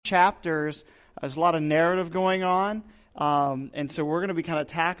chapters, there's a lot of narrative going on, and so we're going to be kind of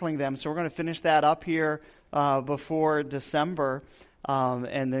tackling them. So we're going to finish that up here before December,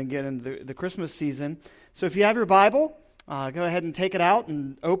 and then get into the Christmas season. So if you have your Bible, go ahead and take it out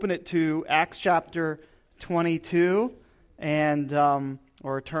and open it to Acts chapter 22, and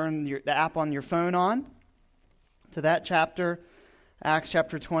or turn the app on your phone on to that chapter, Acts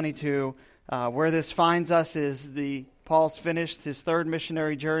chapter 22. Where this finds us is Paul's finished his third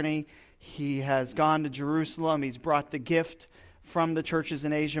missionary journey. He has gone to Jerusalem. He's brought the gift from the churches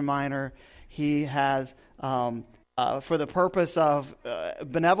in Asia Minor. He has, for the purpose of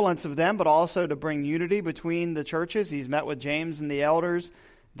benevolence of them, but also to bring unity between the churches, he's met with James and the elders.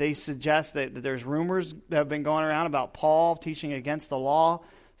 They suggest that there's rumors that have been going around about Paul teaching against the law.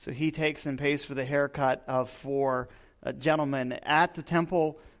 So he takes and pays for the haircut of 4 gentlemen at the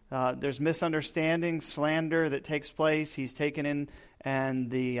temple. There's misunderstanding, slander that takes place. He's taken in, and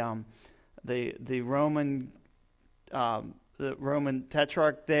the Roman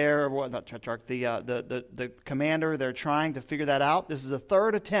tetrarch there, well, not tetrarch, the commander. They're trying to figure that out. This is a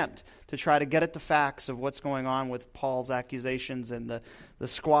third attempt to try to get at the facts of what's going on with Paul's accusations and the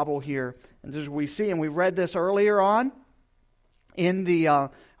squabble here. And as we see, and we read this earlier on in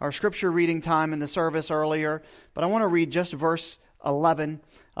our scripture reading time in the service earlier, but I want to read just verse 11,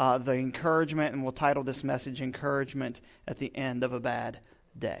 the encouragement, and we'll title this message, Encouragement at the End of a Bad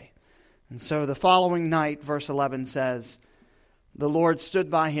Day. And so the following night, verse 11 says, the Lord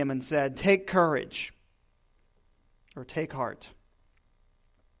stood by him and said, take courage, or take heart.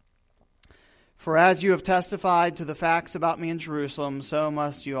 For as you have testified to the facts about me in Jerusalem, so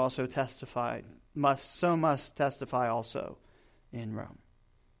must testify also in Rome.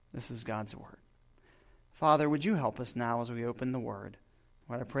 This is God's word. Father, would you help us now as we open the word?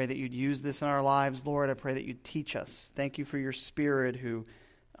 Lord, I pray that you'd use this in our lives, Lord. I pray that you'd teach us. Thank you for your Spirit who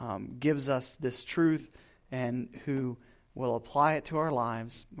gives us this truth and who will apply it to our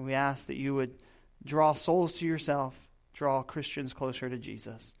lives. We ask that you would draw souls to yourself, draw Christians closer to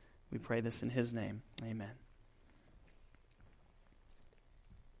Jesus. We pray this in his name. Amen.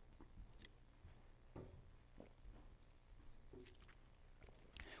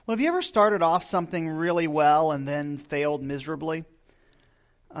 Well, have you ever started off something really well and then failed miserably?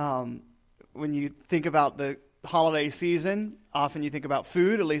 When you think about the holiday season, often you think about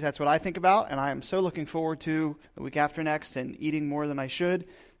food. At least that's what I think about. And I am so looking forward to the week after next and eating more than I should.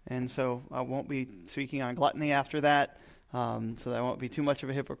 And so I won't be speaking on gluttony after that, so that I won't be too much of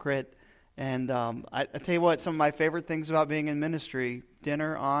a hypocrite. And I tell you what, some of my favorite things about being in ministry,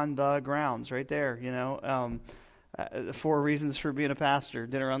 dinner on the grounds, right there, 4 reasons for being a pastor,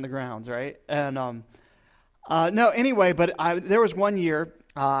 dinner on the grounds, right? And there was one year,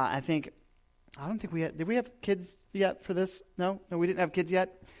 I don't think did we have kids yet for this? No, we didn't have kids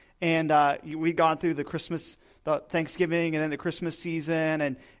yet. And we'd gone through the Thanksgiving and then the Christmas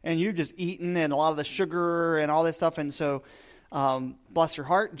season, and you've just eaten and a lot of the sugar and all this stuff. And so, bless her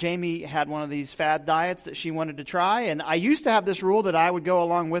heart, Jamie had one of these fad diets that she wanted to try. And I used to have this rule that I would go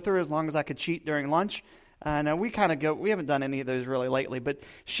along with her as long as I could cheat during lunch. And we haven't done any of those really lately, but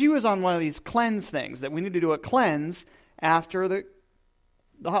she was on one of these cleanse things that we need to do a cleanse after the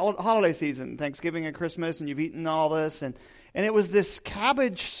holiday season, Thanksgiving and Christmas, and you've eaten all this, and it was this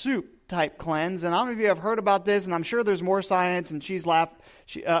cabbage soup type cleanse, and I don't know if you have heard about this, and I'm sure there's more science, and she's laughed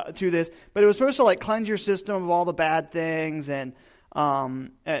to this, but it was supposed to like cleanse your system of all the bad things, and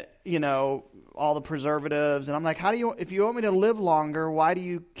all the preservatives, and I'm like, if you want me to live longer, why do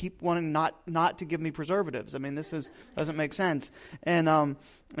you keep wanting not to give me preservatives? I mean, doesn't make sense. And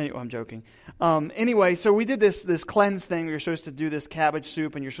anyway, I'm joking. Anyway, so we did this cleanse thing. You're supposed to do this cabbage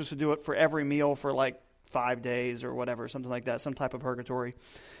soup, and you're supposed to do it for every meal for like 5 days or whatever, something like that, some type of purgatory.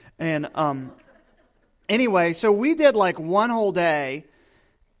 And anyway, so we did like one whole day,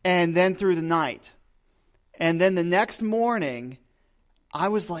 and then through the night, and then the next morning, I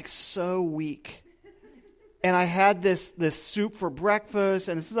was like so weak. And I had this soup for breakfast,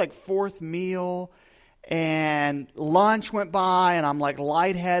 and this is like 4th meal, and lunch went by, and I'm like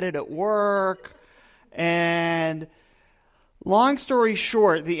lightheaded at work. And long story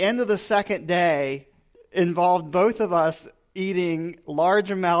short, the end of the second day involved both of us eating large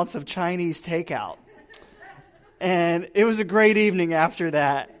amounts of Chinese takeout. And it was a great evening after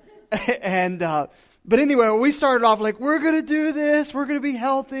that. But anyway, we started off like, we're going to do this, we're going to be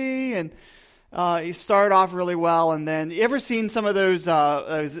healthy, and you start off really well, and then, you ever seen some of those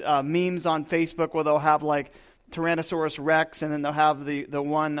memes on Facebook where they'll have like Tyrannosaurus Rex, and then they'll have the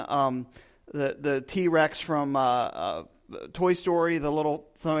one, the T-Rex from Toy Story, the little,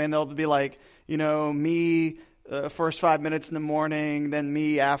 and they'll be like, me first 5 minutes in the morning, then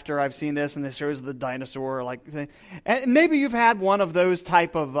me after I've seen this, and this shows the dinosaur like thing. And maybe you've had one of those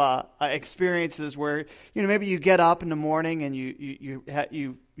type of experiences where maybe you get up in the morning and you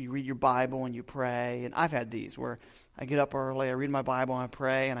read your Bible and you pray. And I've had these where I get up early, I read my Bible and I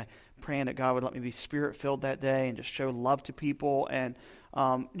pray, and I praying that God would let me be Spirit filled that day and just show love to people and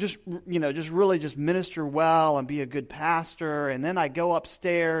just really just minister well and be a good pastor. And then I go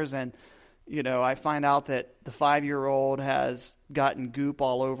upstairs and I find out that the 5-year-old has gotten goop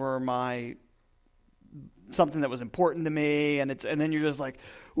all over something that was important to me, and then you're just like,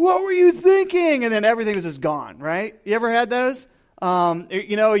 what were you thinking? And then everything was just gone, right? You ever had those?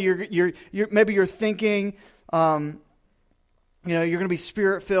 You're maybe you're thinking, you're going to be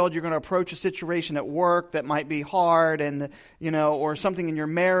Spirit-filled. You're going to approach a situation at work that might be hard, and or something in your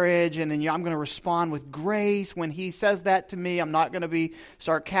marriage, and then I'm going to respond with grace when he says that to me. I'm not going to be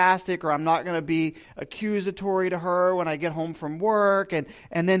sarcastic, or I'm not going to be accusatory to her when I get home from work, and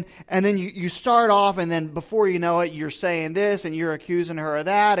then you start off, and then before you know it, you're saying this, and you're accusing her of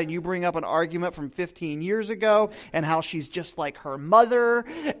that, and you bring up an argument from 15 years ago, and how she's just like her mother,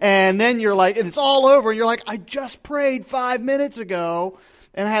 and then you're like, and it's all over, and you're like, I just prayed 5 minutes ago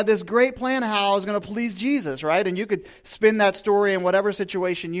and I had this great plan of how I was going to please Jesus, right? And you could spin that story in whatever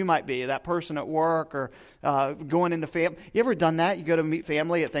situation you might be, that person at work or going into family. You ever done that? You go to meet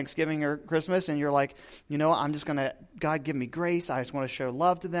family at Thanksgiving or Christmas and you're like, I'm just going to, God give me grace. I just want to show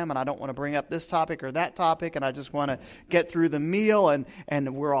love to them and I don't want to bring up this topic or that topic and I just want to get through the meal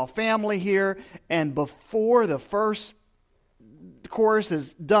and we're all family here. And before the first course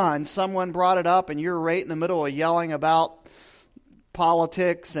is done, someone brought it up and you're right in the middle of yelling about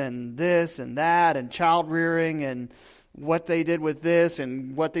politics and this and that and child rearing and what they did with this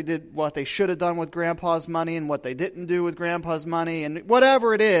and what they should have done with grandpa's money and what they didn't do with grandpa's money and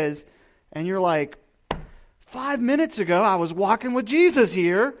whatever it is. And you're like, 5 minutes ago I was walking with Jesus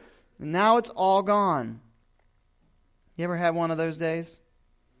here and now it's all gone. You ever had one of those days?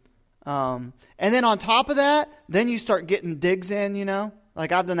 And then on top of that, then you start getting digs in,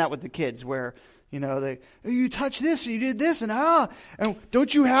 like I've done that with the kids where you touched this, and you did this, and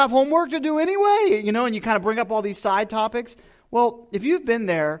don't you have homework to do anyway? And you kind of bring up all these side topics. Well, if you've been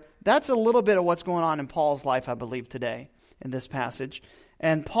there, that's a little bit of what's going on in Paul's life, I believe, today in this passage.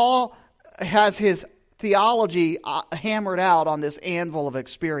 And Paul has his theology hammered out on this anvil of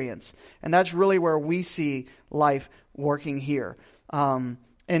experience. And that's really where we see life working here. And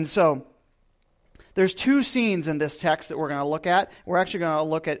so there's two scenes in this text that we're going to look at. We're actually going to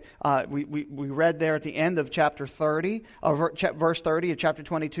look at, we read there at the end of chapter 30, verse 30 of chapter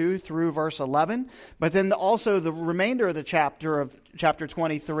 22 through verse 11. But then also the remainder of the chapter of chapter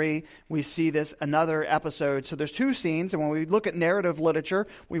 23, we see this another episode. So there's two scenes, and when we look at narrative literature,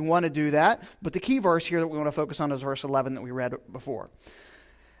 we want to do that. But the key verse here that we want to focus on is verse 11 that we read before.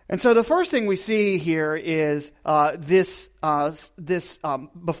 And so the first thing we see here is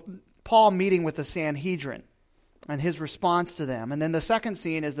Paul meeting with the Sanhedrin and his response to them. And then the second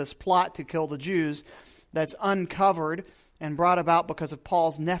scene is this plot to kill the Jews that's uncovered and brought about because of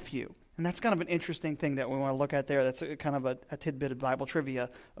Paul's nephew. And that's kind of an interesting thing that we want to look at there. That's kind of a tidbit of Bible trivia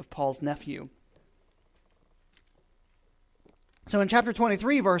of Paul's nephew. So in chapter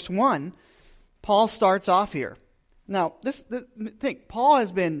 23, verse 1, Paul starts off here. Now, think, Paul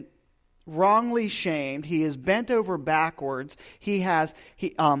has been wrongly shamed. He is bent over backwards.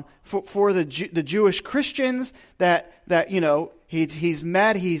 For the Jewish Christians that he's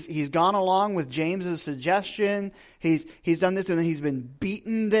met. He's gone along with James's suggestion. He's done this, and then he's been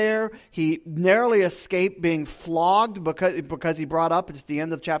beaten there. He narrowly escaped being flogged because he brought up at the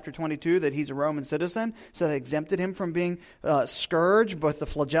end of chapter 22 that he's a Roman citizen, so they exempted him from being scourged with the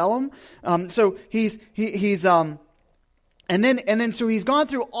flagellum. So so he's gone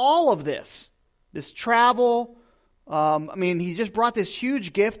through all of this travel. He just brought this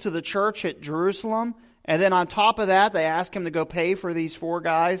huge gift to the church at Jerusalem. And then on top of that, they ask him to go pay for these 4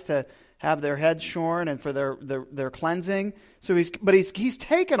 guys to have their heads shorn and for their cleansing. So he's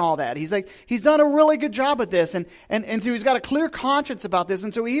taken all that. He's done a really good job at this, and so he's got a clear conscience about this.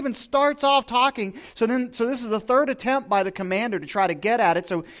 And so he even starts off talking. So this is the third attempt by the commander to try to get at it.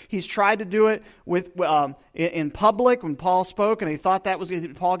 So he's tried to do it in public when Paul spoke, and he thought that was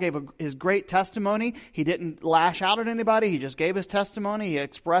Paul gave his great testimony. He didn't lash out at anybody. He just gave his testimony. He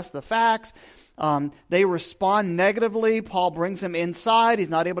expressed the facts. They respond negatively. Paul brings him inside. He's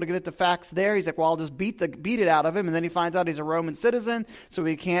not able to get at the facts there. He's like, well, I'll just beat it out of him. And then he finds out he's a Roman citizen, so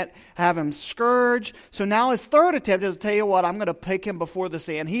he can't have him scourged. So now his third attempt is, tell you what, I'm going to pick him before the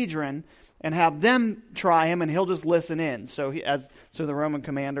Sanhedrin. and have them try him, and he'll just listen in. So the Roman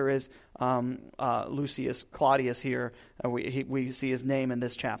commander is Lucius Claudius here. We see his name in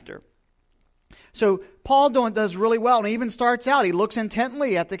this chapter. So Paul does really well, and he even starts out, he looks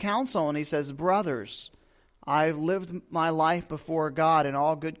intently at the council, and he says, brothers, I've lived my life before God in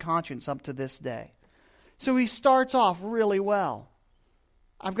all good conscience up to this day. So he starts off really well.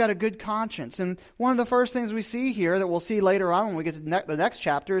 I've got a good conscience. And one of the first things we see here that we'll see later on when we get to the next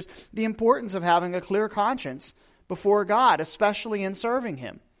chapter is the importance of having a clear conscience before God, especially in serving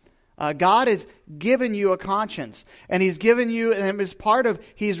Him. God has given you a conscience, and He's given you, and as part of,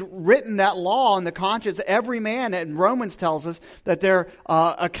 He's written that law on the conscience. Every man, and Romans tells us that they're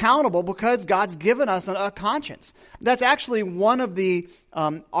accountable because God's given us a conscience. That's actually one of the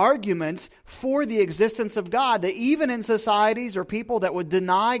arguments for the existence of God, that even in societies or people that would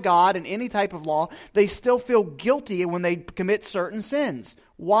deny God in any type of law, they still feel guilty when they commit certain sins.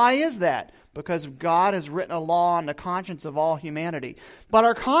 Why is that? Because God has written a law on the conscience of all humanity. But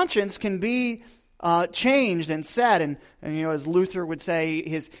our conscience can be changed and set, and as Luther would say,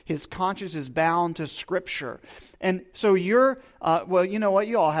 his conscience is bound to Scripture. And so you know what?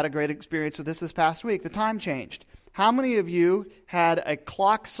 You all had a great experience with this past week. The time changed. How many of you had a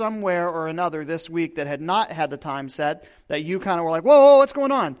clock somewhere or another this week that had not had the time set, that you kind of were like, whoa, what's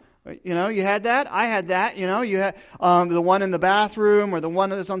going on? You had that. I had that. You had the one in the bathroom or the one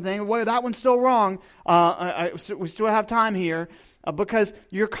that's something. Well, that one's still wrong. We still have time here because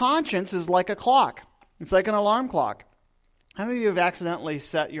your conscience is like a clock. It's like an alarm clock. How many of you have accidentally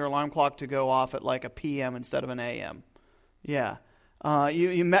set your alarm clock to go off at like a p.m. instead of an a.m.? Yeah.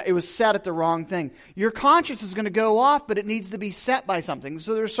 It was set at the wrong thing. Your conscience is going to go off, but it needs to be set by something.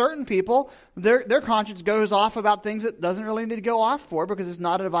 So there are certain people, their conscience goes off about things it doesn't really need to go off for because it's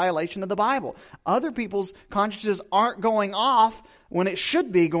not a violation of the Bible. Other people's consciences aren't going off when it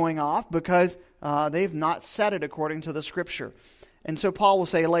should be going off because they've not set it according to the Scripture. And so Paul will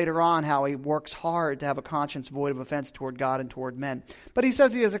say later on how he works hard to have a conscience void of offense toward God and toward men. But he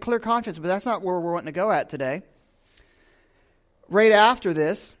says he has a clear conscience, but that's not where we're wanting to go at today. Right after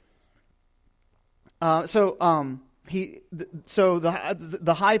this, the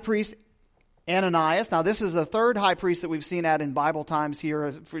high priest Ananias. Now, this is the third high priest that we've seen at in Bible times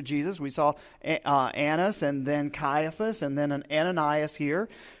here for Jesus. We saw Annas, and then Caiaphas, and then an Ananias here,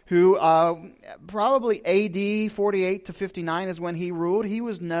 who probably A.D. 48 to 59 is when he ruled. He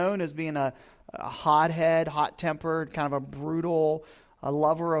was known as being a hothead, hot-tempered, kind of a brutal, a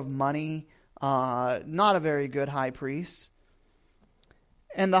lover of money, not a very good high priest.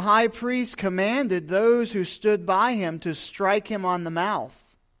 And the high priest commanded those who stood by him to strike him on the mouth.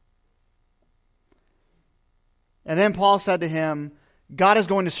 And then Paul said to him, God is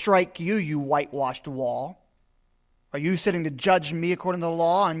going to strike you, you whitewashed wall. Are you sitting to judge me according to the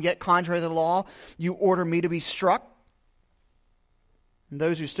law, and yet contrary to the law, you order me to be struck? And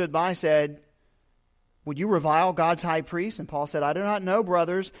those who stood by said, would you revile God's high priest? And Paul said, I do not know,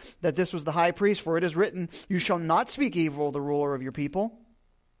 brothers, that this was the high priest, for it is written, you shall not speak evil of the ruler of your people.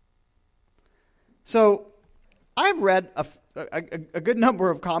 So I've read a good number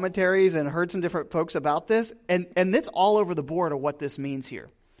of commentaries and heard some different folks about this, and it's all over the board of what this means here.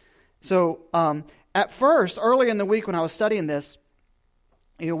 So at first, early in the week when I was studying this,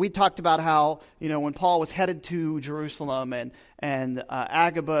 we talked about how, when Paul was headed to Jerusalem and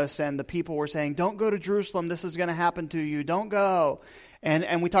Agabus and the people were saying, don't go to Jerusalem, this is going to happen to you, don't go.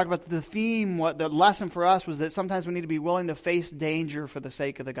 And we talked about the theme, what the lesson for us was that sometimes we need to be willing to face danger for the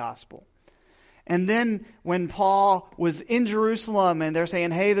sake of the gospel. And then when Paul was in Jerusalem and they're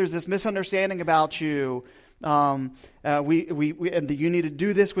saying, hey, there's this misunderstanding about you, and you need to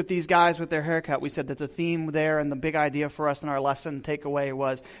do this with these guys with their haircut. We said that the theme there and the big idea for us in our lesson takeaway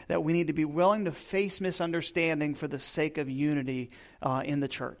was that we need to be willing to face misunderstanding for the sake of unity in the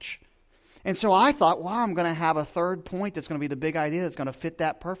church. And so I thought, wow, I'm going to have a third point that's going to be the big idea that's going to fit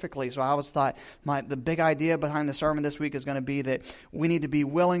that perfectly. So I always thought the big idea behind the sermon this week is going to be that we need to be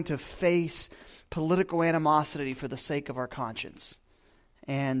willing to face political animosity for the sake of our conscience.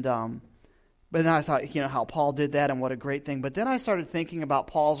 And but then I thought, how Paul did that and what a great thing. But then I started thinking about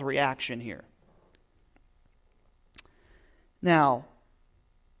Paul's reaction here. Now,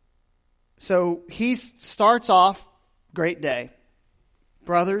 so he starts off, great day.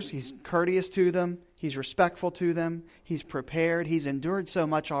 Brothers, he's courteous to them. He's respectful to them. He's prepared. He's endured so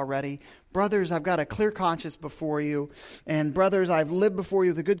much already. Brothers, I've got a clear conscience before you. And brothers, I've lived before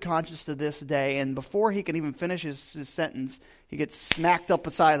you with a good conscience to this day. And before he can even finish his sentence, he gets smacked up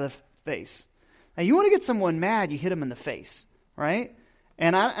beside the face. Now, you want to get someone mad, you hit him in the face, right?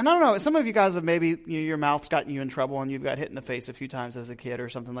 And I don't know, some of you guys have maybe, your mouth's gotten you in trouble and you've got hit in the face a few times as a kid or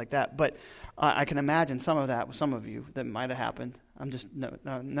something like that. But I can imagine some of that with some of you that might have happened. I'm just,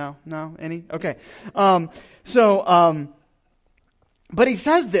 no, any? Okay. But he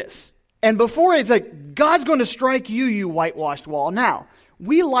says this. And before it's like, God's going to strike you, you whitewashed wall. Now,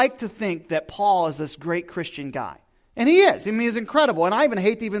 we like to think that Paul is this great Christian guy. And he is. I mean, he's incredible. And I even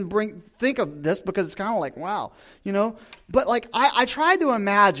hate to even think of this because it's kind of like, wow, But like, I tried to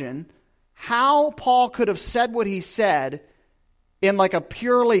imagine how Paul could have said what he said in like a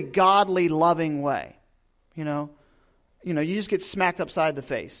purely godly, loving way. You just get smacked upside the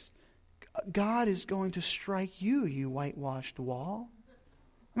face. God is going to strike you, you whitewashed wall.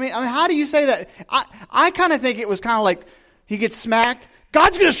 I mean, how do you say that? I kind of think it was kind of like he gets smacked.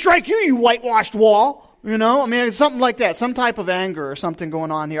 God's going to strike you, you whitewashed wall. I mean, it's something like that, some type of anger or something going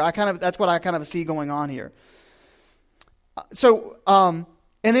on here. That's what I kind of see going on here. And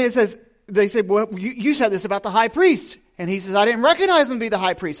then it says, they say, well, you said this about the high priest. And he says, I didn't recognize him to be the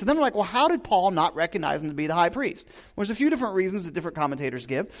high priest. So then I'm like, well, how did Paul not recognize him to be the high priest? Well, there's a few different reasons that different commentators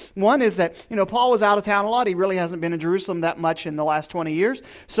give. One is that, Paul was out of town a lot. He really hasn't been in Jerusalem that much in the last 20 years.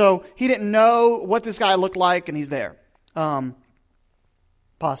 So he didn't know what this guy looked like, and he's there.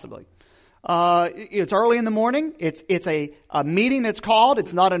 Possibly. It's early in the morning. It's a meeting that's called.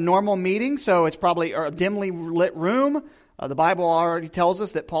 It's not a normal meeting, so it's probably a dimly lit room. The Bible already tells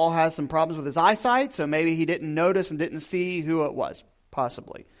us that Paul has some problems with his eyesight, so maybe he didn't notice and didn't see who it was,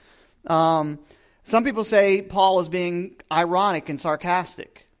 possibly. Some people say Paul is being ironic and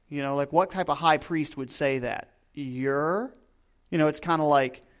sarcastic. Like what type of high priest would say that? It's kind of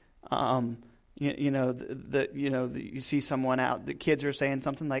like, you see someone out, the kids are saying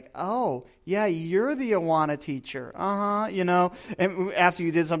something like, oh, yeah, you're the Awana teacher. And after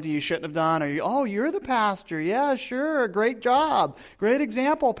you did something you shouldn't have done, or you're the pastor. Yeah, sure, great job. Great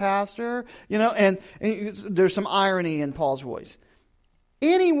example, pastor. And there's some irony in Paul's voice.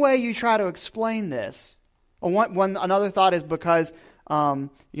 Any way you try to explain this, another thought is because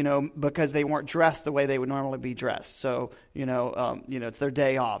they weren't dressed the way they would normally be dressed. So, it's their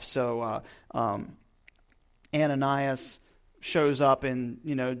day off. So, Ananias shows up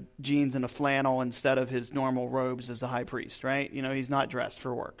in, jeans and a flannel instead of his normal robes as the high priest, right? He's not dressed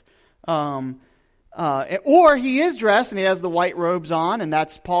for work. Or he is dressed and he has the white robes on, and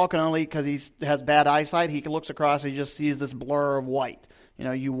that's Paul can only, because he has bad eyesight, he looks across and he just sees this blur of white.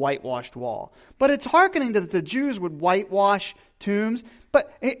 You whitewashed wall. But it's hearkening that the Jews would whitewash tombs.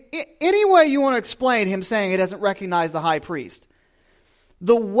 But any way you want to explain him saying he doesn't recognize the high priest,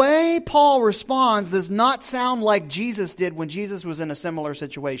 the way Paul responds does not sound like Jesus did when Jesus was in a similar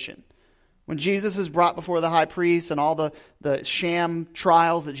situation. When Jesus is brought before the high priest and all the sham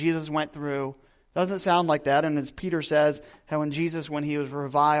trials that Jesus went through, doesn't sound like that. And as Peter says, how when he was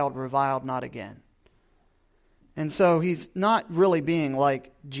reviled not again. And so he's not really being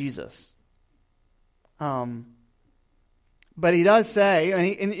like Jesus. But he does say,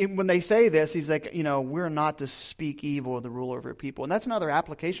 and when they say this, he's like, we're not to speak evil of the ruler of your people. And that's another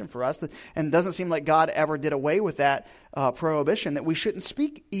application for us. And it doesn't seem like God ever did away with that prohibition, that we shouldn't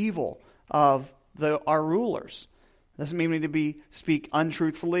speak evil of our rulers. Doesn't mean we need to speak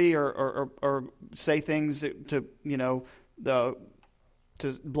untruthfully or say things to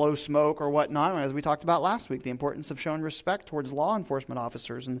blow smoke or whatnot. As we talked about last week, the importance of showing respect towards law enforcement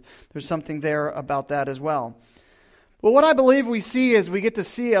officers. And there's something there about that as well. But what I believe we see is we get to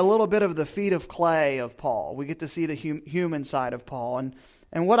see a little bit of the feet of clay of Paul. We get to see the human side of Paul.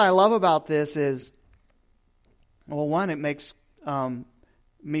 And what I love about this is, well, one, it makes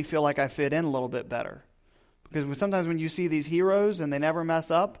me feel like I fit in a little bit better. Because sometimes when you see these heroes and they never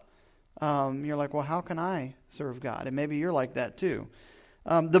mess up, you're like, well, how can I serve God? And maybe you're like that too.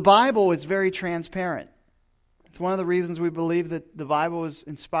 The Bible is very transparent. It's one of the reasons we believe that the Bible is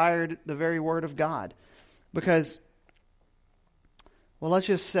inspired the very Word of God. Because, well, let's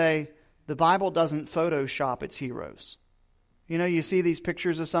just say the Bible doesn't Photoshop its heroes. You see these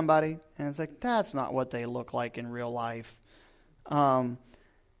pictures of somebody, and it's like, that's not what they look like in real life.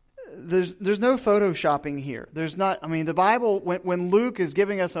 There's no Photoshopping here. There's not. The Bible, when Luke is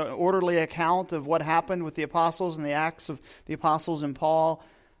giving us an orderly account of what happened with the apostles and the Acts of the apostles and Paul,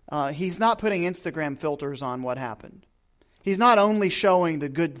 he's not putting Instagram filters on what happened. He's not only showing the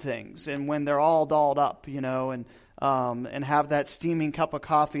good things and when they're all dolled up, and have that steaming cup of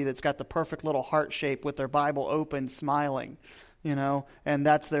coffee that's got the perfect little heart shape with their Bible open, smiling, and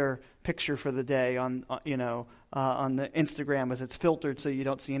that's their picture for the day on the Instagram as it's filtered so you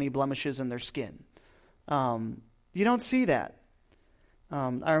don't see any blemishes in their skin. You don't see that. I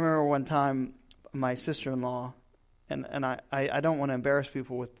remember one time my sister-in-law and I don't want to embarrass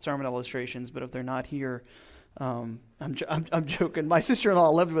people with sermon illustrations, but if they're not here, I'm joking. My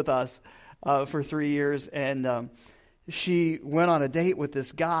sister-in-law lived with us for 3 years, and she went on a date with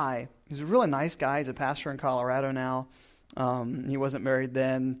this guy. He's a really nice guy. He's a pastor in Colorado now. He wasn't married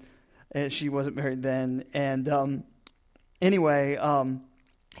then. And she wasn't married then. And anyway,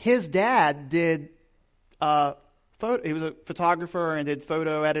 his dad did he was a photographer and did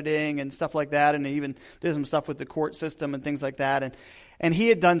photo editing and stuff like that, and he even did some stuff with the court system and things like that. And he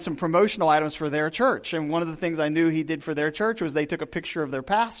had done some promotional items for their church. And one of the things I knew he did for their church was they took a picture of their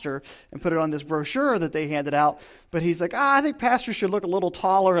pastor and put it on this brochure that they handed out. But he's like, I think pastors should look a little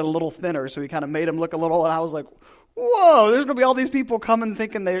taller and a little thinner. So he kind of made him look a little, and I was like, whoa, there's going to be all these people coming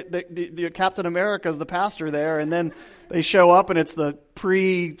thinking the Captain America is the pastor there. And then they show up and it's the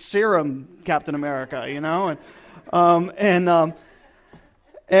pre-serum Captain America, you know? But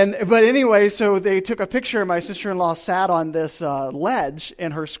anyway, so they took a picture, and my sister-in-law sat on this ledge,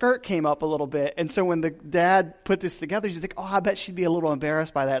 and her skirt came up a little bit. And so when the dad put this together, she's like, I bet she'd be a little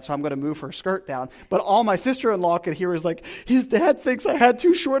embarrassed by that, so I'm going to move her skirt down. But all my sister-in-law could hear was like, his dad thinks I had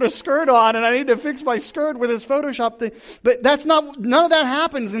too short a skirt on, and I need to fix my skirt with his Photoshop thing. But none of that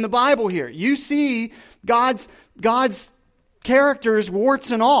happens in the Bible here. You see God's characters,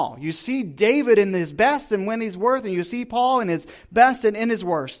 warts and all. You see David in his best and when he's worst, and you see Paul in his best and in his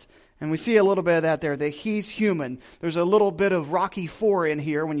worst. And we see a little bit of that there, that he's human. There's a little bit of Rocky IV in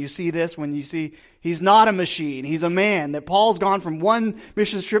here when you see this, when you see he's not a machine, he's a man. That Paul's gone from one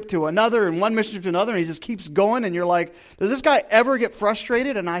mission trip to another and one mission trip to another, and he just keeps going, and you're like, does this guy ever get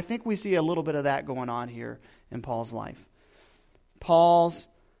frustrated? And I think we see a little bit of that going on here in Paul's life. Paul's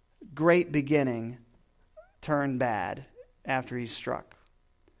great beginning turned bad after he's struck.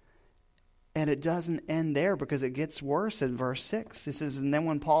 And it doesn't end there, because it gets worse in verse 6. It says, and then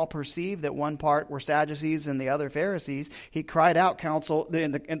when Paul perceived that one part were Sadducees and the other Pharisees, he cried out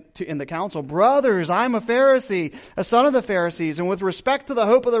in the council, brothers, I'm a Pharisee, a son of the Pharisees, and with respect to the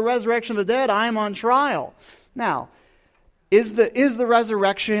hope of the resurrection of the dead, I am on trial. Now, is the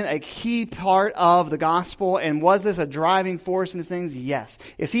resurrection a key part of the gospel? And was this a driving force in these things? Yes.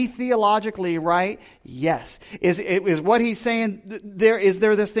 Is he theologically right? Yes. Is what he's saying there? Is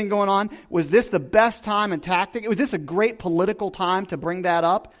there this thing going on? Was this the best time and tactic? Was this a great political time to bring that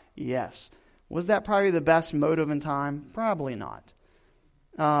up? Yes. Was that probably the best motive and time? Probably not.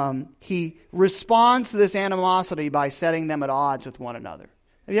 He responds to this animosity by setting them at odds with one another.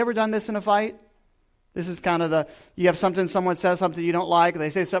 Have you ever done this in a fight? This is kind of you have something, someone says something you don't like,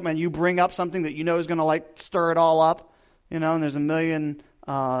 they say something, and you bring up something that you know is going to stir it all up, and there's a million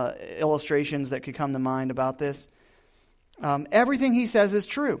illustrations that could come to mind about this. Everything he says is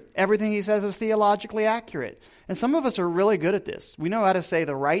true. Everything he says is theologically accurate. And some of us are really good at this. We know how to say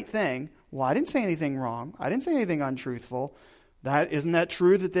the right thing. Well, I didn't say anything wrong. I didn't say anything untruthful. Isn't that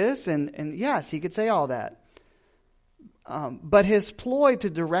true that this? And yes, he could say all that. But his ploy to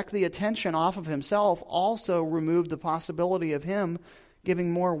direct the attention off of himself also removed the possibility of him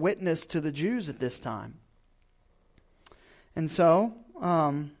giving more witness to the Jews at this time. And so,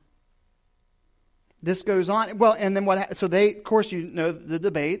 this goes on. Well, and then so of course, you know the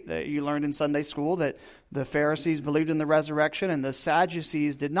debate that you learned in Sunday school, that the Pharisees believed in the resurrection and the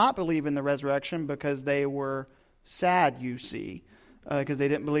Sadducees did not believe in the resurrection because they were sad, you see. Because they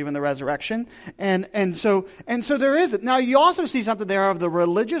didn't believe in the resurrection. And so there is it. Now, you also see something there of the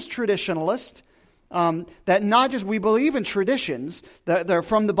religious traditionalist, that not just we believe in traditions that they're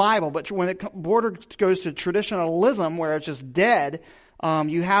from the Bible, but when it goes to traditionalism, where it's just dead,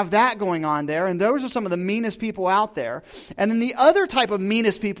 you have that going on there. And those are some of the meanest people out there. And then the other type of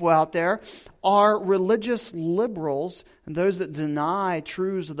meanest people out there are religious liberals and those that deny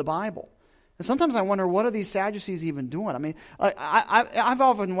truths of the Bible. And sometimes I wonder, what are these Sadducees even doing? I mean, I've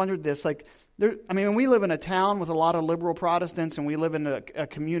often wondered this. When we live in a town with a lot of liberal Protestants and we live in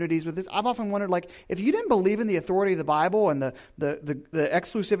communities with this, I've often wondered, if you didn't believe in the authority of the Bible and the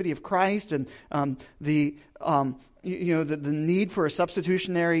exclusivity of Christ and the need for a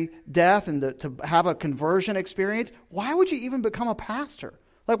substitutionary death and to have a conversion experience, why would you even become a pastor?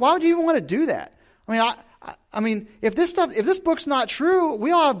 Why would you even want to do that? I mean, if this book's not true,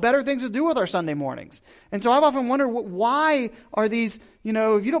 we all have better things to do with our Sunday mornings. And so I've often wondered, why are these,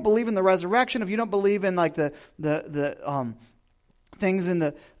 if you don't believe in the resurrection, if you don't believe in the things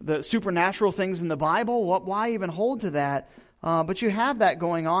in the supernatural things in the Bible, why even hold to that? But you have that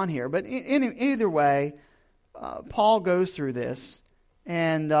going on here. But in either way, Paul goes through this,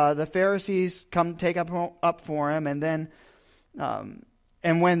 and the Pharisees come take up for him, and then.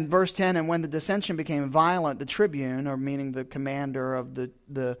 And when, verse 10, and when the dissension became violent, the tribune, or meaning the commander of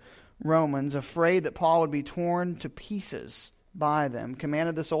the Romans, afraid that Paul would be torn to pieces by them,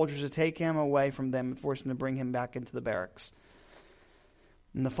 commanded the soldiers to take him away from them and forced him to bring him back into the barracks.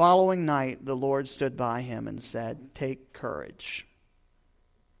 And the following night, the Lord stood by him and said, "Take courage."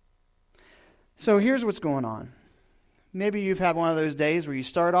 So here's what's going on. Maybe you've had one of those days where you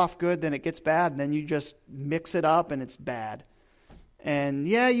start off good, then it gets bad, and then you just mix it up and it's bad. And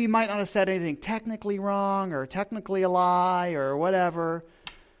yeah, you might not have said anything technically wrong or technically a lie or whatever,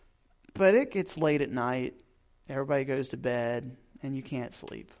 but it gets late at night, everybody goes to bed, and you can't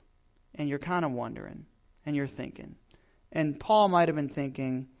sleep. And you're kind of wondering, and you're thinking. And Paul might have been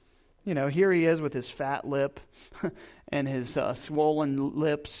thinking, here he is with his fat lip and his swollen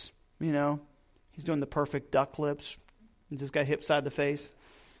lips, He's doing the perfect duck lips. He just got hit beside the face.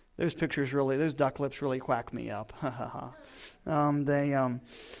 Those duck lips really quack me up.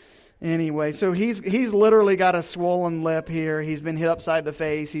 Anyway, so he's literally got a swollen lip here. He's been hit upside the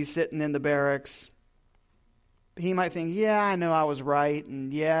face. He's sitting in the barracks. He might think, yeah, I know I was right,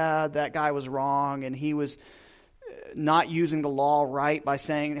 and yeah, that guy was wrong, and he was not using the law right by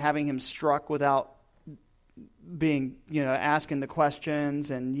having him struck without being, asking the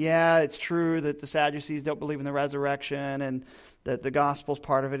questions. And yeah, it's true that the Sadducees don't believe in the resurrection and that the gospel's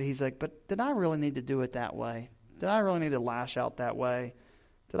part of it. He's like, but did I really need to do it that way? Did I really need to lash out that way?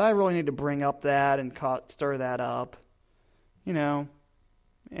 Did I really need to bring up that and stir that up? And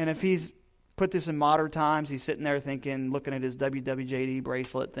if he's put this in modern times, he's sitting there thinking, looking at his WWJD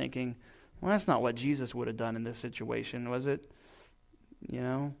bracelet, thinking, well, that's not what Jesus would have done in this situation, was it? He's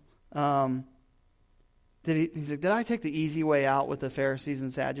like, did I take the easy way out with the Pharisees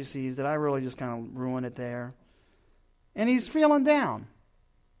and Sadducees? Did I really just kind of ruin it there? And he's feeling down.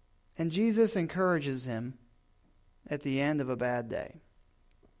 And Jesus encourages him at the end of a bad day.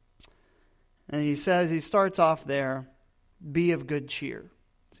 And he starts off there, be of good cheer,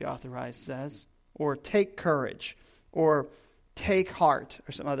 as the Authorized says, or take courage, or take heart,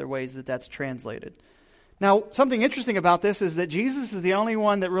 or some other ways that's translated. Now, something interesting about this is that Jesus is the only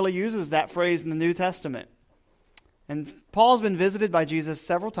one that really uses that phrase in the New Testament. And Paul's been visited by Jesus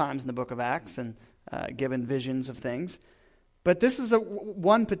several times in the book of Acts and given visions of things. But this is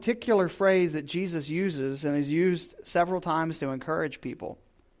one particular phrase that Jesus uses and is used several times to encourage people.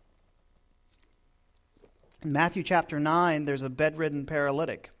 In Matthew chapter 9, there's a bedridden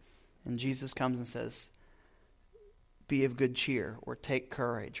paralytic. And Jesus comes and says, be of good cheer, or take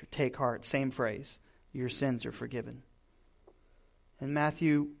courage, or take heart. Same phrase. Your sins are forgiven. In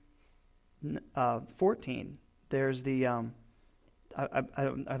Matthew 14, there's the, I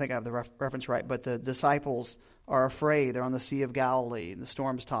think I have the reference right, but the disciples are afraid. They're on the Sea of Galilee, and the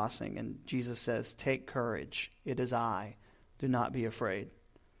storm's tossing, and Jesus says, take courage. It is I. Do not be afraid.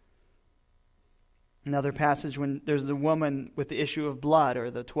 Another passage when there's the woman with the issue of blood, or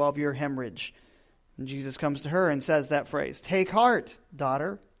the 12-year hemorrhage, and Jesus comes to her and says that phrase, take heart,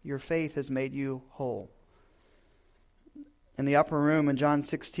 daughter, your faith has made you whole. In the upper room in John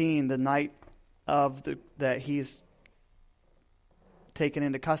 16, the night of that he's taken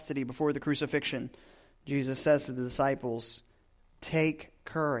into custody before the crucifixion, Jesus says to the disciples, take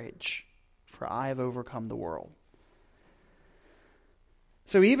courage, for I have overcome the world.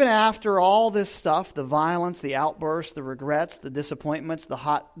 So even after all this stuff, the violence, the outbursts, the regrets, the disappointments, the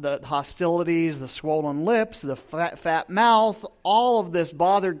hostilities, the swollen lips, the fat mouth, all of this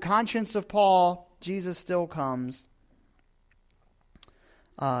bothered conscience of Paul, Jesus still comes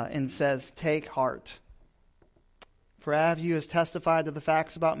and says, take heart. For as you has testified to the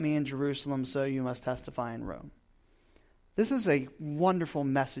facts about me in Jerusalem, so you must testify in Rome. This is a wonderful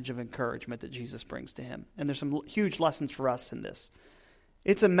message of encouragement that Jesus brings to him. And there's some huge lessons for us in this.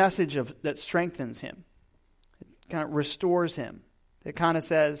 It's a message that strengthens him. It kind of restores him. It kind of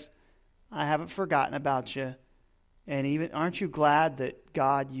says, I haven't forgotten about you. And even aren't you glad that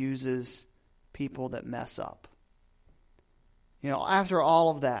God uses people that mess up? After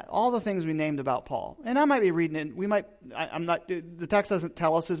all of that, all the things we named about Paul. And I might be reading it. The text doesn't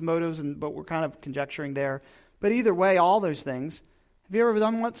tell us his motives, but we're kind of conjecturing there. But either way, all those things. Have you ever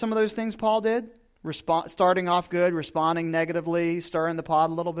done some of those things Paul did? Starting off good, responding negatively, stirring the pot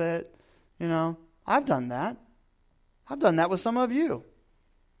a little bit. I've done that. I've done that with some of you.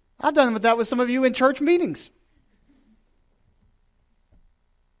 I've done that with some of you in church meetings.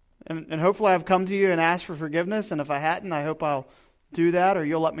 And hopefully I've come to you and asked for forgiveness, and if I hadn't, I hope I'll do that, or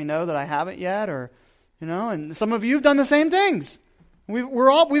you'll let me know that I haven't yet, or, and some of you have done the same things. We've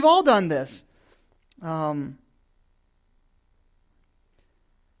all done this.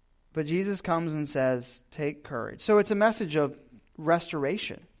 But Jesus comes and says, take courage. So it's a message of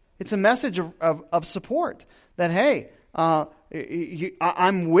restoration. It's a message of support. That, hey,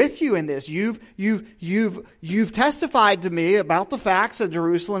 I'm with you in this. You've testified to me about the facts of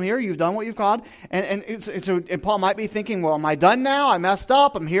Jerusalem here. You've done what you've called. And Paul might be thinking, well, am I done now? I messed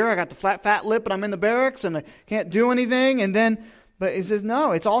up. I'm here. I got the fat lip, and I'm in the barracks, and I can't do anything. But he says,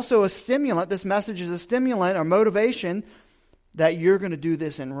 no, it's also a stimulant. This message is a stimulant or motivation that you're going to do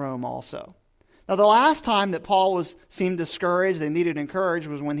this in Rome also. Now, the last time that Paul seemed discouraged, they needed encouraged,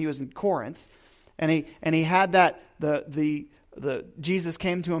 was when he was in Corinth. And he had that, Jesus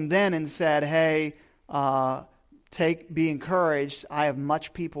came to him then and said, hey, be encouraged. I have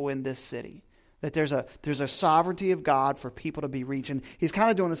much people in this city. That there's a sovereignty of God for people to be reached. And he's kind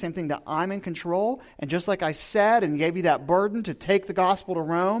of doing the same thing, that I'm in control. And just like I said and gave you that burden to take the gospel to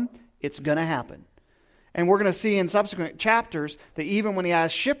Rome, it's going to happen. And we're going to see in subsequent chapters that even when he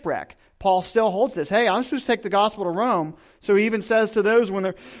has shipwreck, Paul still holds this. Hey, I'm supposed to take the gospel to Rome. So he even says to those when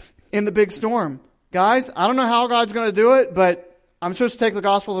they're in the big storm, guys, I don't know how God's going to do it, but I'm supposed to take the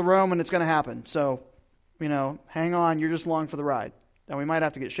gospel to Rome and it's going to happen. So, hang on, you're just along for the ride. Now, we might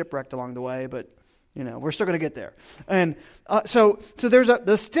have to get shipwrecked along the way, but, we're still going to get there. And so there's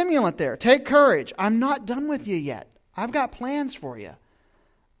the stimulant there. Take courage. I'm not done with you yet. I've got plans for you.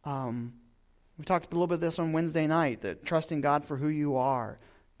 We talked a little bit of this on Wednesday night, that trusting God for who you are,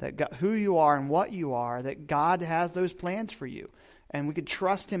 who you are and what you are, that God has those plans for you. And we could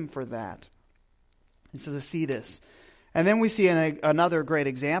trust Him for that. And so to see this. And then we see another great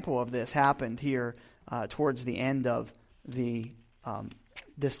example of this happened here towards the end of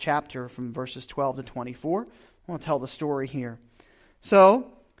this chapter from verses 12 to 24. I want to tell the story here.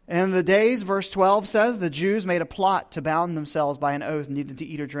 So, in the days, verse 12 says, the Jews made a plot to bound themselves by an oath, neither to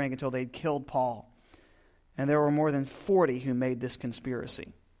eat or drink until they'd killed Paul. And there were more than 40 who made this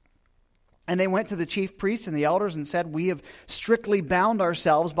conspiracy. And they went to the chief priests and the elders and said, we have strictly bound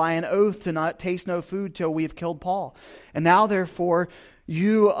ourselves by an oath to not taste no food till we have killed Paul. And now, therefore,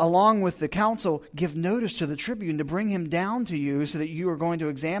 you, along with the council, give notice to the tribune to bring him down to you so that you are going to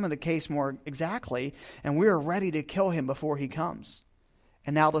examine the case more exactly, and we are ready to kill him before he comes.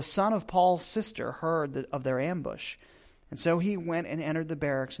 And now the son of Paul's sister heard of their ambush. And so he went and entered the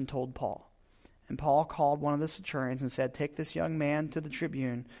barracks and told Paul. And Paul called one of the centurions and said, take this young man to the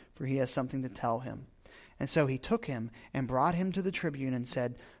tribune, for he has something to tell him. And so he took him and brought him to the tribune and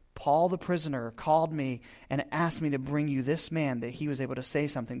said, Paul the prisoner called me and asked me to bring you this man, that he was able to say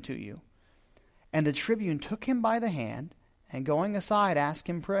something to you. And the tribune took him by the hand, and going aside asked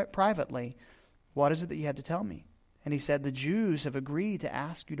him privately, what is it that you had to tell me? And he said, the Jews have agreed to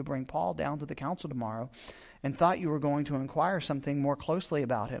ask you to bring Paul down to the council tomorrow, and thought you were going to inquire something more closely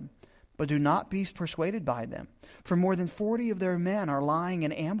about him. But do not be persuaded by them, for more than 40 of their men are lying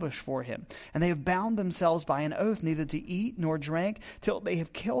in ambush for him, and they have bound themselves by an oath neither to eat nor drink till they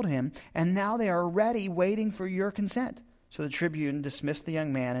have killed him, and now they are ready, waiting for your consent. So the tribune dismissed the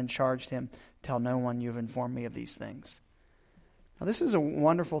young man and charged him, tell no one you have informed me of these things. Now this is a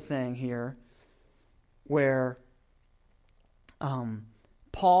wonderful thing here, where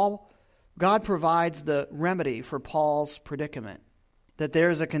God provides the remedy for Paul's predicament. That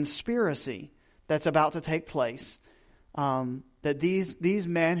there's a conspiracy that's about to take place. That these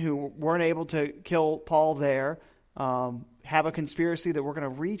men who weren't able to kill Paul there have a conspiracy that we're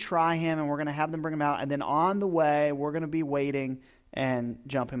going to retry him and we're going to have them bring him out. And then on the way, we're going to be waiting and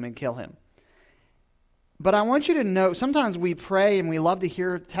jump him and kill him. But I want you to know, sometimes we pray and we love to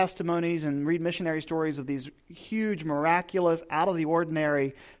hear testimonies and read missionary stories of these huge, miraculous,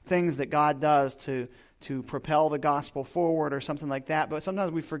 out-of-the-ordinary things that God does to propel the gospel forward or something like that. But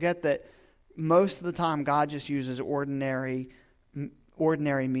sometimes we forget that most of the time God just uses ordinary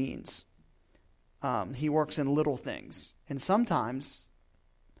means. He works in little things. And sometimes,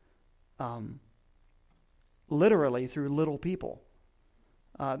 literally through little people.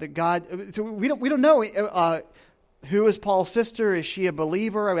 That God, so we don't know who is Paul's sister. Is she a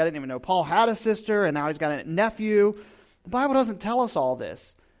believer? I didn't even know Paul had a sister, and now he's got a nephew. The Bible doesn't tell us all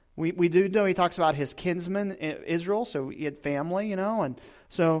this. We do know he talks about his kinsman Israel, so he had family, and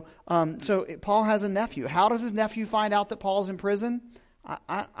so Paul has a nephew. How does his nephew find out that Paul's in prison?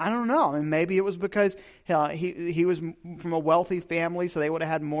 I don't know. I mean, maybe it was because he was from a wealthy family, so they would have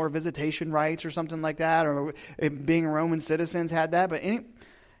had more visitation rights or something like that, or being Roman citizens had that. But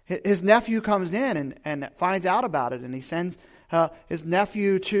his nephew comes in and finds out about it, and he sends his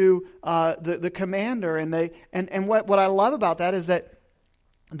nephew to the commander, and what I love about that is that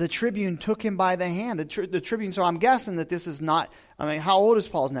the tribune took him by the hand. The tribune, so I'm guessing that this is not, how old is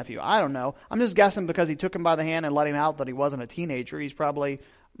Paul's nephew? I don't know. I'm just guessing because he took him by the hand and let him out that he wasn't a teenager. He's probably,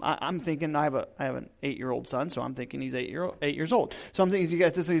 I'm thinking, I have an 8-year-old son, so I'm thinking he's 8 years old. So I'm thinking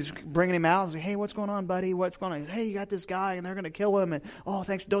he's bringing him out. He's like, hey, what's going on, buddy? What's going on? He's, hey, you got this guy, and they're going to kill him. And, oh,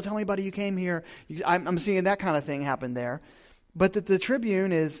 thanks. Don't tell anybody you came here. I'm seeing that kind of thing happen there. But the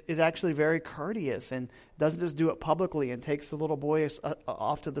tribune is actually very courteous and doesn't just do it publicly and takes the little boy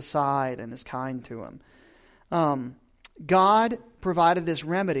off to the side and is kind to him. God provided this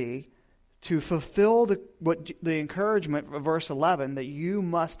remedy to fulfill the encouragement of verse 11 that you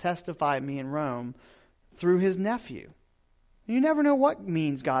must testify me in Rome through his nephew. You never know what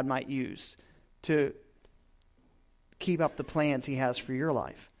means God might use to keep up the plans he has for your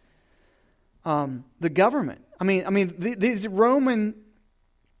life. The government. These Roman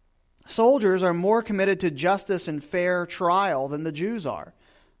soldiers are more committed to justice and fair trial than the Jews are.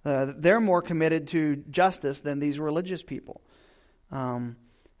 They're more committed to justice than these religious people.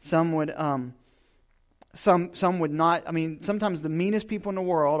 Some would not. Sometimes the meanest people in the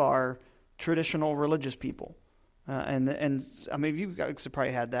world are traditional religious people, you've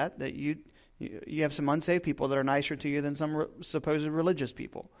probably had that you have some unsaved people that are nicer to you than some supposed religious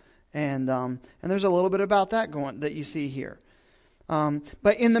people. And there's a little bit about that you see here.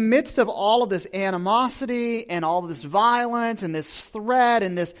 But in the midst of all of this animosity and all of this violence and this threat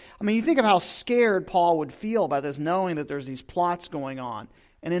and this, you think of how scared Paul would feel by this, knowing that there's these plots going on.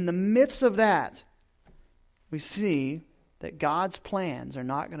 And in the midst of that, we see that God's plans are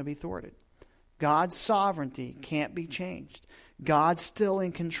not going to be thwarted. God's sovereignty can't be changed. God's still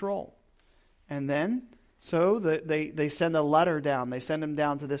in control. And then, so they send a letter down. They send him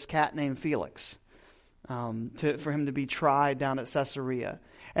down to this cat named Felix for him to be tried down at Caesarea.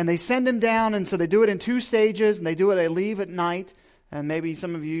 And they send him down, and so they do it in 2 stages, and they leave at night. And maybe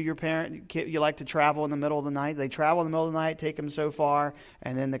some of you, your parent, you like to travel in the middle of the night. They travel in the middle of the night, take him so far,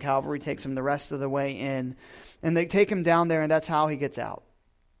 and then the cavalry takes him the rest of the way in. And they take him down there, and that's how he gets out.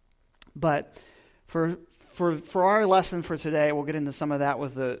 But for our lesson for today, we'll get into some of that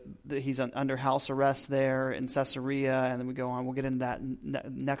with he's under house arrest there in Caesarea, and then we go on. We'll get into that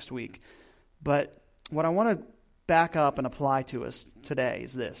next week. But what I want to back up and apply to us today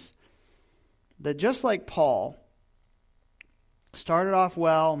is this: that just like Paul started off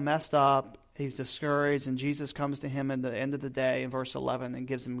well, messed up, he's discouraged, and Jesus comes to him at the end of the day in verse 11 and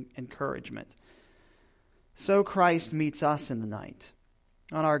gives him encouragement, so Christ meets us in the night,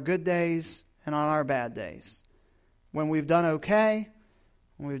 on our good days and on our bad days. When we've done okay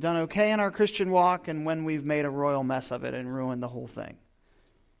in our Christian walk, and when we've made a royal mess of it and ruined the whole thing.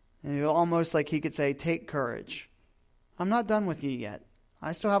 And almost like he could say, take courage. I'm not done with you yet.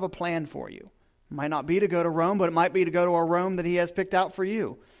 I still have a plan for you. It might not be to go to Rome, but it might be to go to a Rome that he has picked out for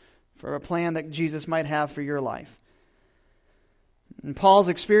you, for a plan that Jesus might have for your life. And Paul's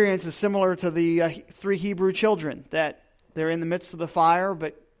experience is similar to the 3 Hebrew children, that they're in the midst of the fire,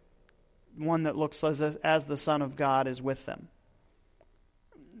 but one that looks as the Son of God is with them.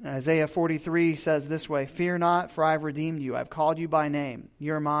 Isaiah 43 says this way, fear not, for I have redeemed you. I have called you by name.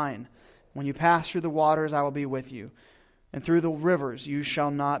 You're mine. When you pass through the waters, I will be with you. And through the rivers, you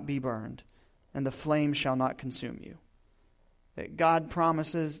shall not be burned, and the flame shall not consume you. That God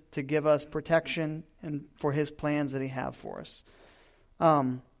promises to give us protection and for his plans that he has for us.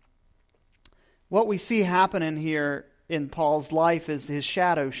 What we see happening here in Paul's life is his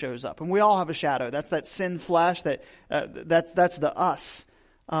shadow shows up. And we all have a shadow. That's that sin flesh, that's the us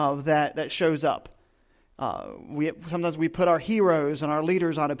that shows up. Sometimes we put our heroes and our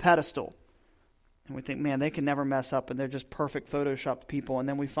leaders on a pedestal. And we think, man, they can never mess up and they're just perfect photoshopped people. And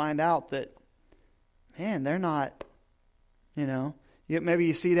then we find out that, man, they're not, maybe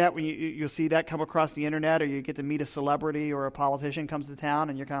you see that when you'll see that come across the internet, or you get to meet a celebrity or a politician comes to town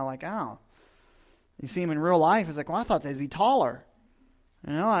and you're kind of like, oh. You see them in real life, it's like, well, I thought they'd be taller.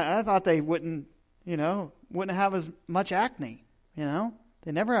 I thought they wouldn't have as much acne.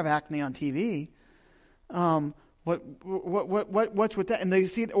 They never have acne on TV. What's with that? And they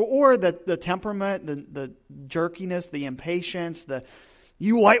see, or the temperament, the jerkiness, the impatience,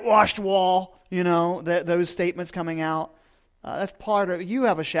 you whitewashed wall. Those statements coming out. That's part of. You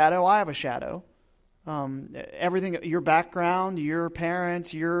have a shadow. I have a shadow. Everything, your background, your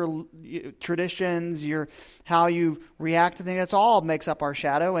parents, your traditions, how you react to things, that's all makes up our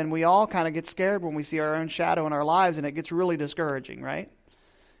shadow. And we all kind of get scared when we see our own shadow in our lives, and it gets really discouraging, right?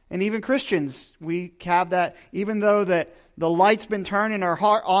 And even Christians, we have that, even though that the light's been turned in our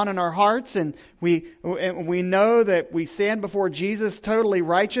heart, on in our hearts, and we know that we stand before Jesus totally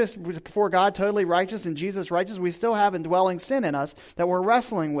righteous, before God totally righteous and Jesus righteous, we still have indwelling sin in us that we're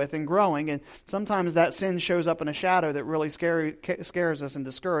wrestling with and growing. And sometimes that sin shows up in a shadow that really scares us and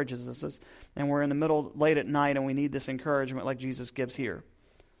discourages us. And we're in the middle late at night and we need this encouragement like Jesus gives here.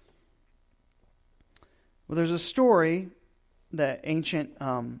 Well, there's a story that ancient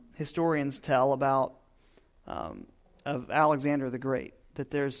historians tell about of Alexander the Great, that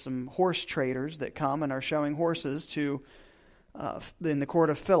there's some horse traders that come and are showing horses to in the court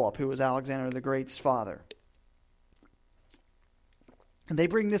of Philip, who was Alexander the Great's father. And they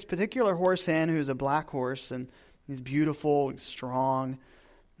bring this particular horse in, who's a black horse, and he's beautiful, strong,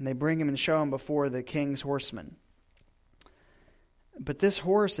 and they bring him and show him before the king's horsemen. But this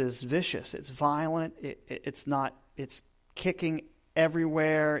horse is vicious. It's violent. It's kicking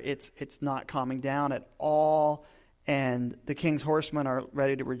everywhere. It's not calming down at all. And the king's horsemen are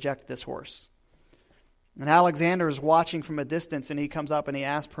ready to reject this horse. And Alexander is watching from a distance, and he comes up and he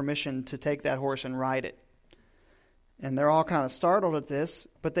asks permission to take that horse and ride it. And they're all kind of startled at this,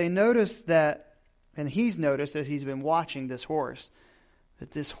 but they notice that, and he's noticed as he's been watching this horse,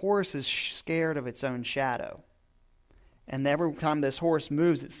 that this horse is scared of its own shadow. And every time this horse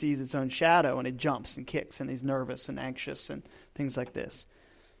moves, it sees its own shadow, and it jumps and kicks, and he's nervous and anxious and things like this.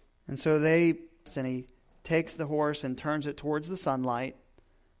 And so he takes the horse and turns it towards the sunlight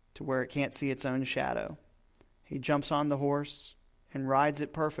to where it can't see its own shadow. He jumps on the horse and rides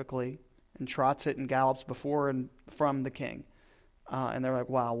it perfectly and trots it and gallops before and from the king. And they're like,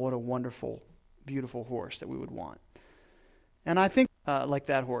 wow, what a wonderful, beautiful horse that we would want. And I think like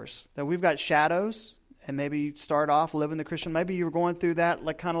that horse, that we've got shadows. And maybe you start off living the Christian. Maybe you were going through that,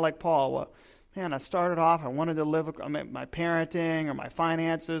 like kind of like Paul. Well, man, I started off, I wanted to live my parenting or my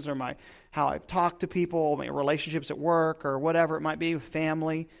finances or how I've talked to people, my relationships at work or whatever it might be,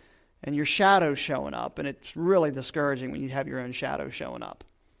 family. And your shadow's showing up. And it's really discouraging when you have your own shadow showing up.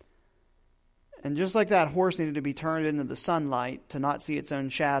 And just like that horse needed to be turned into the sunlight to not see its own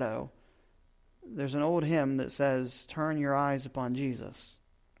shadow, there's an old hymn that says, "Turn your eyes upon Jesus,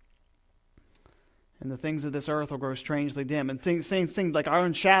 and the things of this earth will grow strangely dim." And same thing like our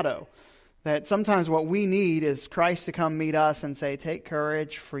own shadow. That sometimes what we need is Christ to come meet us and say, "Take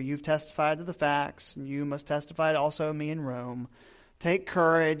courage, for you've testified to the facts, and you must testify to also me in Rome. Take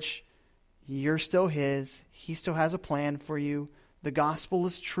courage, you're still His. He still has a plan for you. The gospel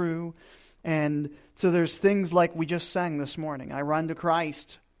is true." And so there's things like we just sang this morning. I run to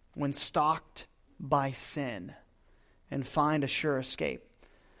Christ when stalked by sin and find a sure escape.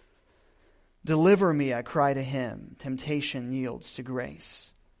 Deliver me, I cry to Him. Temptation yields to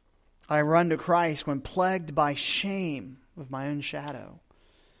grace. I run to Christ when plagued by shame with my own shadow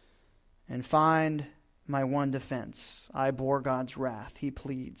and find my one defense. I bore God's wrath. He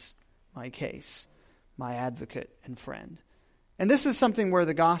pleads my case, my advocate and friend. And this is something where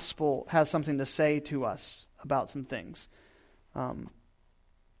the gospel has something to say to us about some things.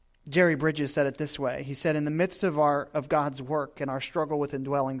 Jerry Bridges said it this way. He said, in the midst of God's work and our struggle with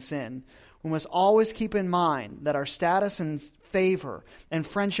indwelling sin, we must always keep in mind that our status and favor and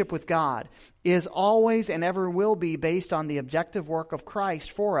friendship with God is always and ever will be based on the objective work of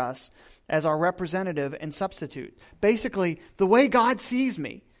Christ for us as our representative and substitute. Basically, the way God sees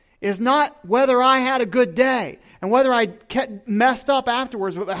me is not whether I had a good day and whether I messed up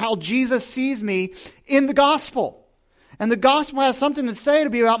afterwards, but how Jesus sees me in the gospel. And the gospel has something to say to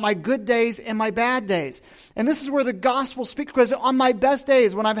me about my good days and my bad days. And this is where the gospel speaks, because on my best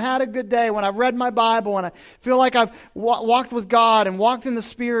days, when I've had a good day, when I've read my Bible, and I feel like I've walked with God and walked in the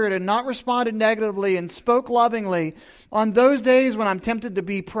Spirit and not responded negatively and spoke lovingly, on those days when I'm tempted to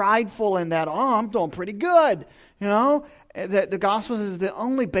be prideful in that, I'm doing pretty good, that the gospel is the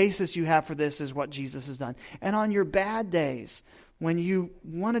only basis you have for this is what Jesus has done. And on your bad days, when you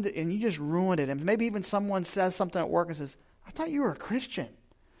wanted it and you just ruined it, and maybe even someone says something at work and says, "I thought you were a Christian,"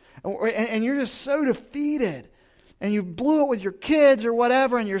 and you're just so defeated, and you blew it with your kids or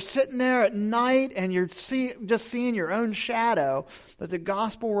whatever, and you're sitting there at night and you're just seeing your own shadow, that the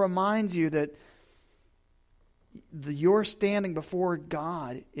gospel reminds you that your standing before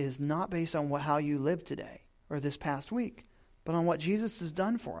God is not based on how you live today or this past week, but on what Jesus has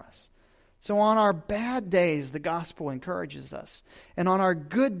done for us. So on our bad days, the gospel encourages us. And on our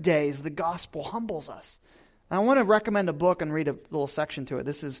good days, the gospel humbles us. And I want to recommend a book and read a little section to it.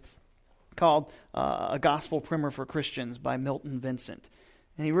 This is called A Gospel Primer for Christians by Milton Vincent.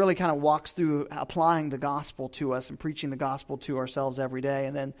 And he really kind of walks through applying the gospel to us and preaching the gospel to ourselves every day,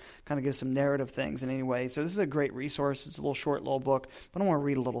 and then kind of gives some narrative things in any way. So this is a great resource. It's a little short little book, but I want to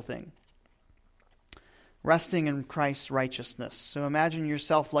read a little thing. Resting in Christ's righteousness. So imagine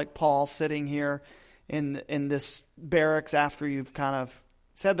yourself like Paul sitting here in this barracks after you've kind of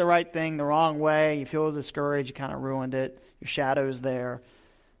said the right thing the wrong way. You feel discouraged. You kind of ruined it. Your shadow's there.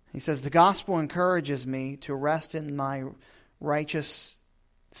 He says, the gospel encourages me to rest in my righteous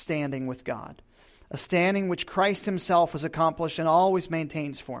standing with God, a standing which Christ himself has accomplished and always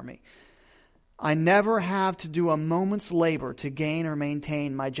maintains for me. I never have to do a moment's labor to gain or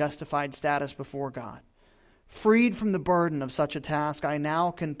maintain my justified status before God. Freed from the burden of such a task, I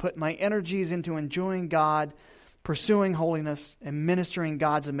now can put my energies into enjoying God, pursuing holiness, and ministering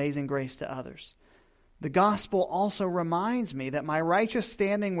God's amazing grace to others. The gospel also reminds me that my righteous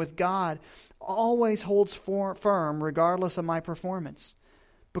standing with God always holds firm regardless of my performance,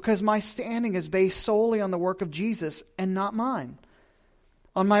 because my standing is based solely on the work of Jesus and not mine.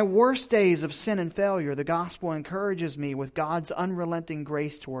 On my worst days of sin and failure, the gospel encourages me with God's unrelenting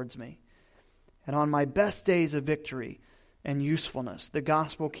grace towards me. And on my best days of victory and usefulness, the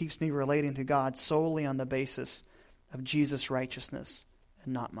gospel keeps me relating to God solely on the basis of Jesus' righteousness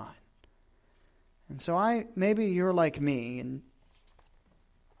and not mine. And so maybe you're like me, and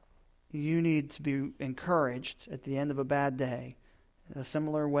you need to be encouraged at the end of a bad day in a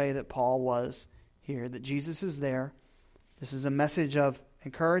similar way that Paul was here, that Jesus is there. This is a message of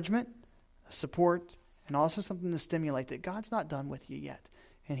encouragement, support, and also something to stimulate that God's not done with you yet.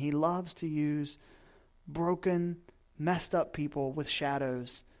 And he loves to use broken, messed up people with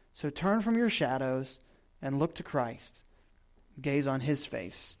shadows. So turn from your shadows and look to Christ. Gaze on his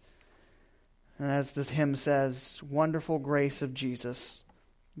face. And as the hymn says, wonderful grace of Jesus,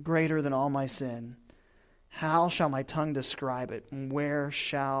 greater than all my sin. How shall my tongue describe it? And where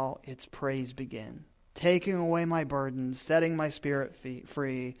shall its praise begin? Taking away my burdens, setting my spirit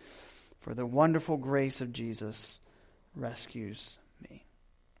free, for the wonderful grace of Jesus rescues me.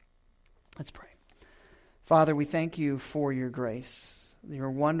 Let's pray. Father, we thank you for your grace,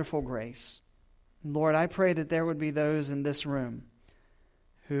 your wonderful grace. Lord, I pray that there would be those in this room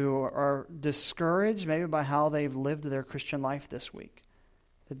who are discouraged maybe by how they've lived their Christian life this week.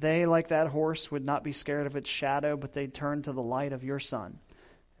 That they, like that horse, would not be scared of its shadow, but they'd turn to the light of your Son.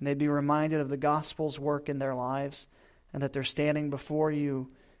 And they'd be reminded of the gospel's work in their lives, and that their standing before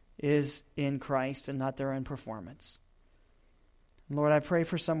you is in Christ and not their own performance. Lord, I pray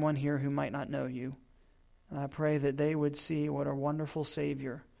for someone here who might not know you. And I pray that they would see what a wonderful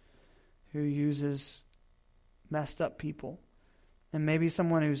Savior who uses messed up people. And maybe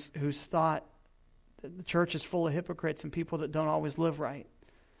someone who's thought that the church is full of hypocrites and people that don't always live right.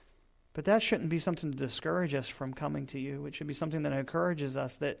 But that shouldn't be something to discourage us from coming to you. It should be something that encourages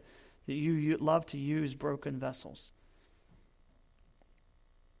us that you love to use broken vessels.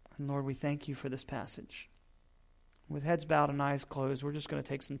 And Lord, we thank you for this passage. With heads bowed and eyes closed, we're just going to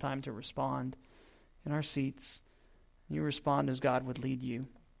take some time to respond in our seats. You respond as God would lead you.